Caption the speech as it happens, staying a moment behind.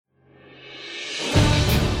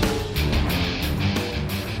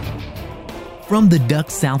From the Duck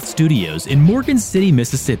South Studios in Morgan City,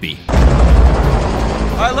 Mississippi.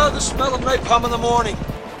 I love the smell of napalm in the morning.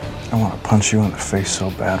 I want to punch you in the face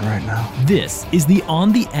so bad right now. This is the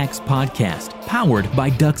On the X podcast, powered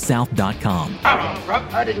by DuckSouth.com.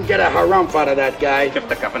 I didn't get a harumph out of that guy. Give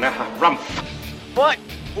the governor a harumph. What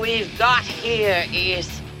we've got here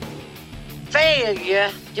is failure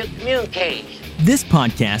to communicate. This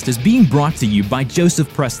podcast is being brought to you by Joseph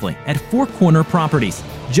Presley at Four Corner Properties.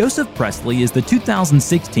 Joseph Presley is the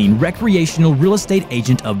 2016 Recreational Real Estate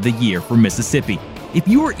Agent of the Year for Mississippi. If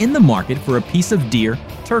you are in the market for a piece of deer,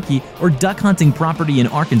 turkey, or duck hunting property in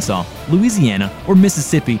Arkansas, Louisiana, or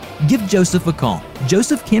Mississippi, give Joseph a call.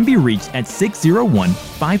 Joseph can be reached at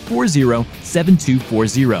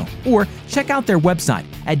 601-540-7240 or check out their website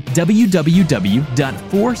at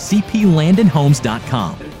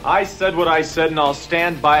www.4cplandandhomes.com. I said what I said and I'll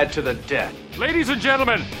stand by it to the death. Ladies and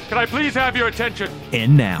gentlemen, can I please have your attention?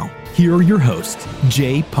 And now, here are your hosts,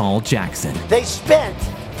 J. Paul Jackson. They spent,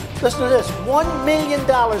 listen to this, $1 million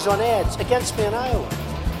on ads against me in Iowa.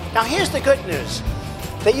 Now here's the good news.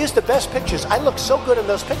 They used the best pictures. I look so good in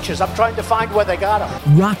those pictures. I'm trying to find where they got them.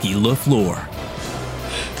 Rocky LaFleur.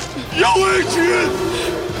 Yo, Adrian!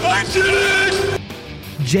 I did it!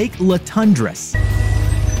 Jake Latundras.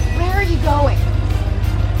 Where are you going?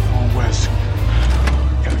 Going west.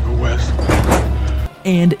 Gotta go west.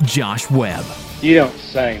 And Josh Webb. You don't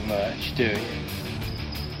say much, do you?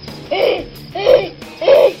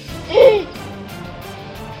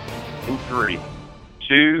 In 3,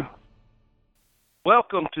 2,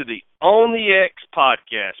 welcome to the On the X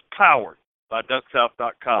podcast, powered by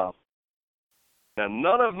DuckSouth.com. Now,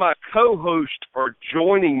 none of my co-hosts are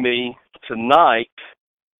joining me tonight,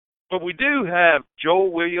 but we do have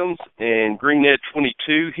Joel Williams and Greenhead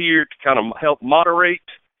 22 here to kind of help moderate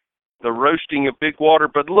the roasting of Big Water.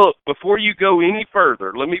 But look, before you go any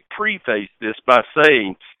further, let me preface this by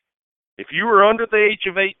saying, if you are under the age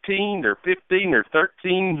of 18 or 15 or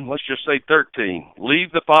 13, let's just say 13,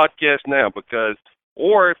 leave the podcast now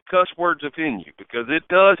or if cuss words offend you, because it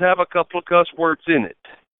does have a couple of cuss words in it,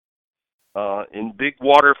 in Big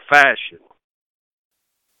Water fashion.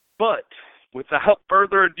 But without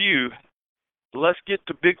further ado, let's get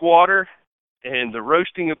to Big Water and the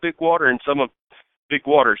roasting of Big Water and some of Big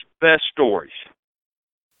Water's best stories.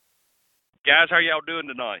 Guys, how y'all doing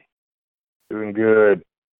tonight? Doing good.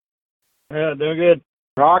 Yeah, doing good.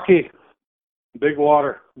 Rocky, Big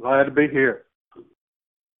Water, glad to be here.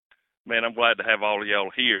 Man, I'm glad to have all of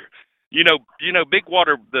y'all here. You know, Big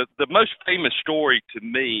Water, the most famous story to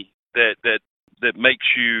me that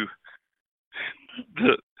makes you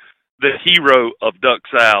the hero of Duck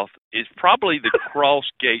South is probably the Cross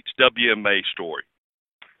Gates WMA story.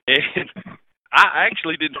 And I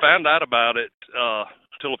actually didn't find out about it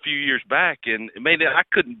till a few years back, and man, I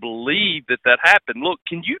couldn't believe that happened. Look,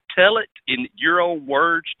 can you tell it in your own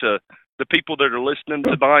words to the people that are listening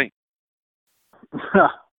tonight?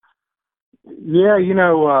 Yeah,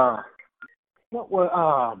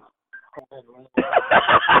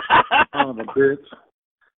 the bitch.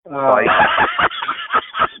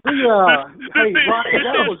 Hey, Rocky,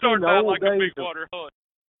 that was in the old days.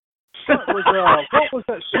 What was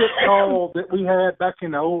that shit called that we had back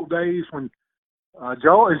in the old days when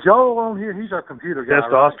Joel is on here? He's our computer guy.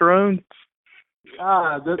 Testosterone?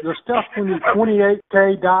 Right? The stuff when you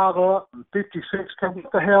 28K dialed up and 56K.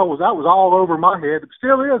 What the hell was that? Was all over my head. It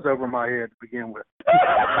still is over my head to begin with.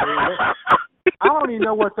 I don't even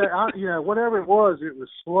know what whatever it was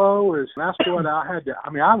slow. That's what I had to. I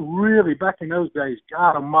mean, I really back in those days,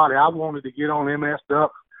 God Almighty, I wanted to get on MS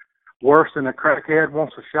Duck worse than a crackhead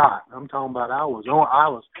wants a shot. I'm talking about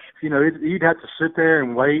you'd have to sit there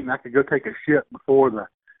and wait, and I could go take a shit before the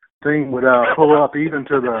thing would pull up even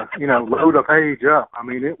to the, load a page up. I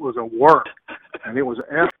mean, it was a work, and it was an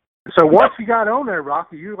effort. So once you got on there,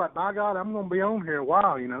 Rocky, you were like, by God, I'm going to be on here a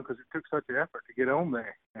while, because it took such an effort to get on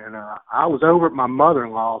there. And I was over at my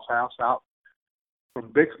mother-in-law's house out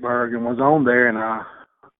from Vicksburg and was on there, and I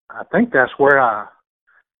think that's where I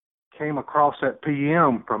came across that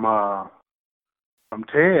PM from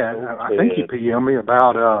Ted. I think he PM'd me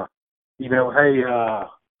about, hey,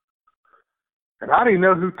 and I didn't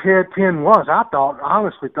know who Ted Penn was. I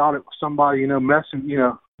honestly thought it was somebody,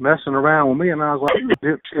 messing around with me, and I was like,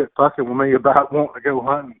 dipshit fucking with me about wanting to go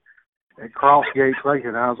hunting at Cross Gates Lake,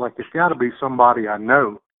 and I was like, it's got to be somebody I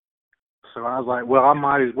know. So I was like, well, I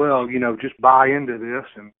might as well, just buy into this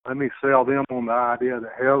and let me sell them on the idea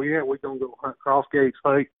that, hell yeah, we're going to go hunt Cross Gates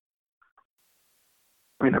Lake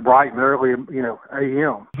in the bright and early,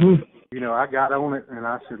 a.m. I got on it and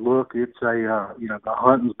I said, look, it's the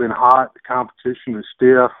hunting's been hot, the competition is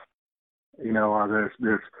stiff.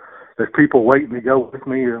 There's there's people waiting to go with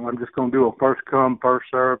me, and I'm just going to do a first come, first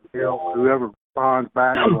serve deal. Whoever responds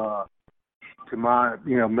back to my,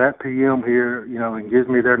 Met PM here, and gives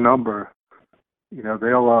me their number,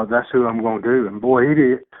 they'll that's who I'm going to do. And boy, he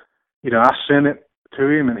did. I sent it to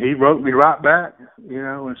him, and he wrote me right back,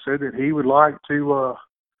 and said that he would like to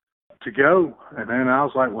go. And then I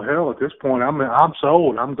was like, well, hell, at this point, I'm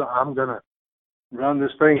sold. I'm gonna run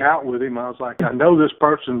this thing out with him. I was like, I know this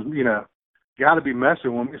person, got to be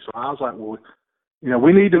messing with me. So I was like, well,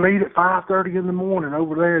 we need to meet at 5:30 in the morning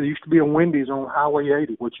over there. There used to be a Wendy's on Highway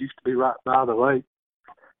 80, which used to be right by the lake.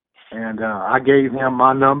 And I gave him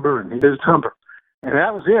my number and his number. And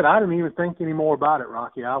that was it. I didn't even think any more about it,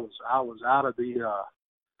 Rocky. I was out of the,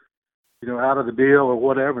 out of the deal or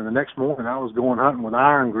whatever. And the next morning I was going hunting with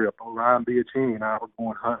Iron Grip. Ryan Biatini and I were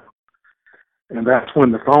going hunting. And that's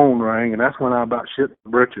when the phone rang, and that's when I about shit the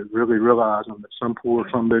britches, really realizing that some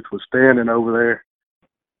bitch was standing over there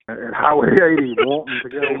at Highway 80 wanting to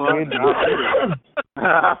go hunting.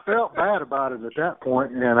 I felt bad about it at that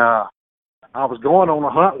point, and I was going on a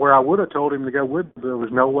hunt where I would have told him to go with me, but there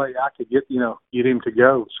was no way I could get him to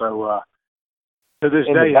go. So to this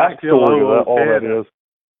day, I still owe all Ted. That is.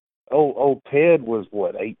 Old Ted was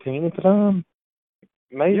what, 18 at the time?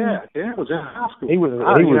 Maybe. Yeah, Ted was in high school. He was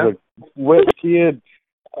a wet kid,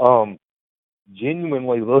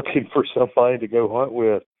 genuinely looking for somebody to go hunt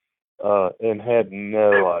with, and had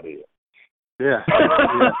no idea. Yeah.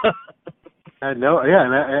 Had no, yeah,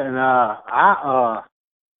 and I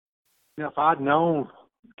if I'd known,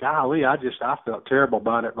 golly, I felt terrible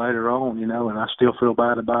about it later on, and I still feel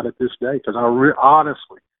bad about it this day because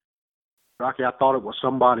honestly, Rocky, I thought it was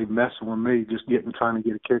somebody messing with me, just trying to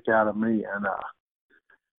get a kick out of me, and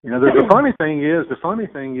the funny thing is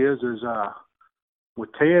with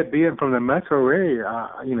Ted being from the metro area,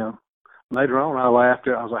 later on I laughed.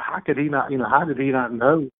 I was like, how did he not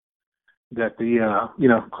know that the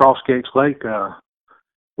Crossgates Lake,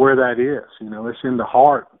 where that is? It's in the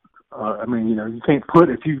heart. You can't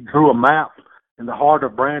if you drew a map in the heart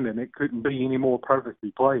of Brandon, it couldn't be any more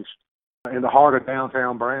perfectly placed. In the heart of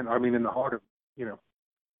downtown Brandon, in the heart of,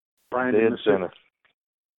 Brandon. Dead center.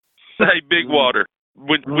 Hey, Big Water.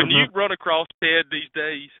 When you run across Ted these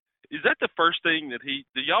days, is that the first thing that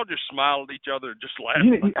do y'all just smile at each other and just laugh?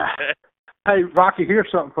 Hey, Rocky, here's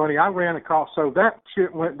something funny. I ran across, so that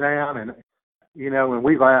shit went down, and and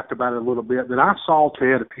we laughed about it a little bit. Then I saw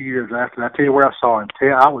Ted a few years after. I tell you where I saw him.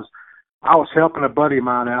 Ted, I was helping a buddy of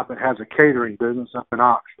mine out that has a catering business up in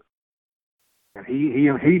Oxford, and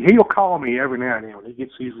he'll call me every now and then when he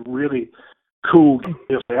gets these really cool.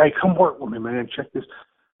 He'll say, "Hey, come work with me, man. Check this."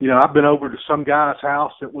 I've been over to some guy's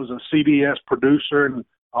house that was a CBS producer, and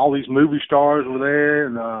all these movie stars were there.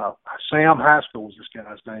 And Sam Haskell was this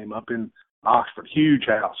guy's name up in Oxford. Huge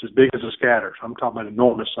house, as big as a scatter. I'm talking about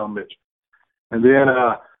enormous sumbitch. And then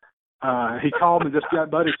he called me. This guy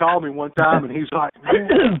buddy called me one time, and he's like,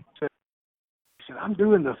 "Man," he said, "I'm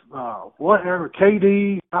doing the whatever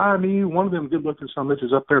KD, IMU, one of them good-looking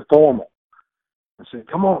sumbitches up there, formal." I said,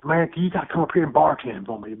 "Come on, man, you got to come up here and bartend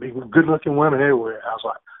for me. Be good-looking women everywhere." I was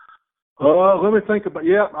like, let me think about.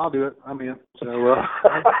 Yep, I'll do it. I'm in. So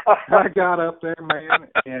I got up there, man,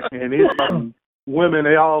 and it's women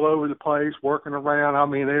they all over the place working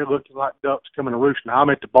around. They're looking like ducks coming to roost. Now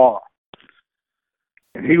I'm at the bar,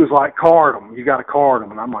 and he was like, "Card them. You got to card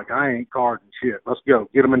them." And I'm like, "I ain't carding shit. Let's go.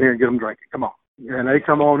 Get them in here and get them drinking. Come on." And they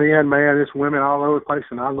come on in, man. There's women all over the place,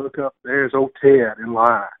 and I look up. There's old Ted in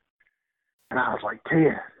line. And I was like,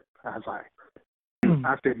 "Ted," I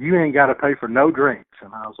said, "You ain't got to pay for no drinks."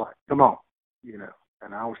 And I was like, "Come on,"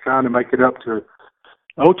 and I was trying to make it up to,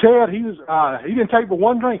 Ted, he didn't take but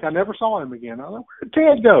one drink. I never saw him again. I was like, "Where'd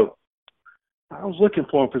Ted go?" I was looking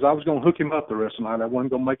for him because I was going to hook him up the rest of the night. I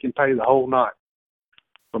wasn't going to make him pay the whole night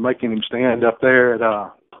for making him stand up there at,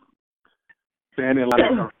 stand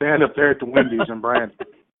up there at the Wendy's in Brandon.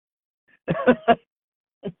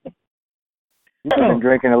 You've been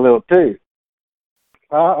drinking a little too.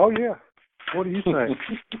 Oh yeah. What do you think?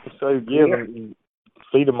 So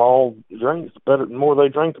feed them all drinks. Better, the more they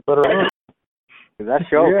drink, the better. That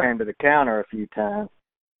show came to the counter a few times.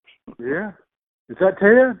 Yeah. Is that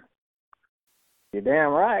Ted? You're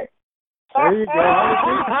damn right. There you go.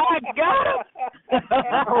 I got it.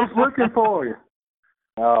 I was looking for you.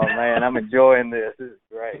 Oh man, I'm enjoying this. This is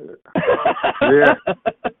great. Yeah.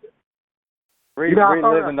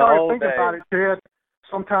 Reliving the old days. About it, Ted.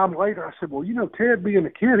 Sometime later, I said, "Well, Ted being a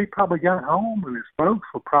kid, he probably got home, and his folks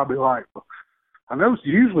were probably like, I know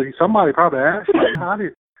usually somebody probably asked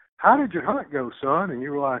you, how did your hunt go, son?" And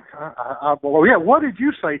you were like, well, yeah, what did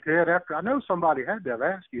you say, Ted, after? I know somebody had to have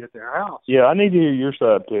asked you at their house. Yeah, I need to hear your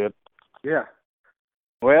side, Ted. Yeah.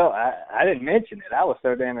 Well, I didn't mention it. I was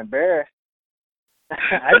so damn embarrassed.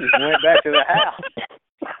 I just went back to the house.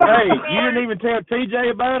 Hey, you didn't even tell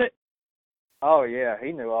TJ about it? Oh, yeah,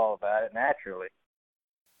 he knew all about it, naturally.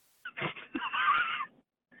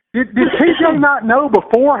 Did TJ not know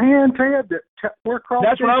beforehand, Ted, that where Cross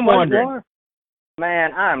That's what I'm wondering. Was?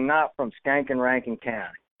 Man, I'm not from Skankin' Rankin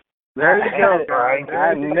County. There you go.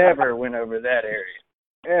 I never went over that area,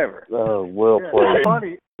 ever. Oh, well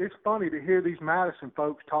played. It's funny to hear these Madison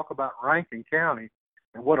folks talk about Rankin County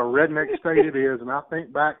and what a redneck state it is, and I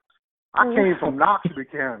think back, I came from Noxubee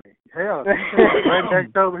County. Hell, if you came from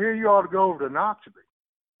rednecks over here, you ought to go over to Noxubee.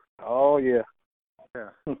 Oh, yeah. Yeah.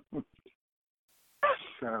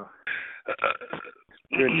 So,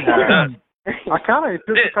 good time. I kind of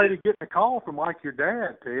anticipated getting a call from like your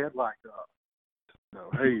dad, Ted, like, no,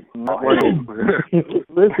 hey, not working.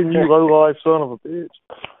 Listen, you low life son of a bitch.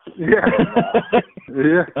 Yeah.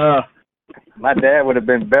 Yeah. My dad would have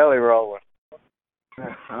been belly rolling.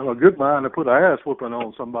 I'm a good man to put an ass whooping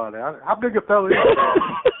on somebody. How big a fella is that?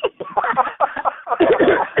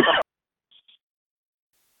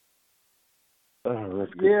 Oh,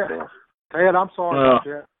 that's good stuff. Ted, I'm sorry about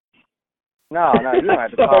that. No, you don't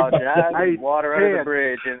have to apologize. Hey, water under the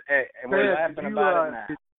bridge, and we're laughing about it now.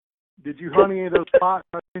 Did you hunt any of those spots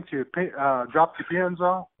since you dropped your pins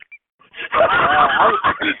off?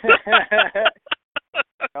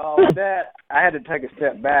 With that, I had to take a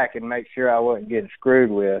step back and make sure I wasn't getting screwed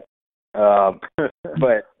with.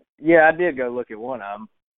 But, yeah, I did go look at one of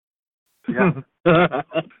them. Yeah.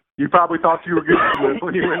 You probably thought you were getting with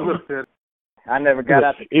when you went and looked at it. I never got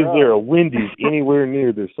out the truck. Is there a Wendy's anywhere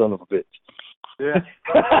near this son of a bitch? Yeah.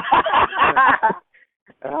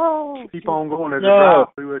 Oh, keep on going. There's a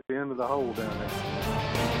drive-through at the end of the hole down there.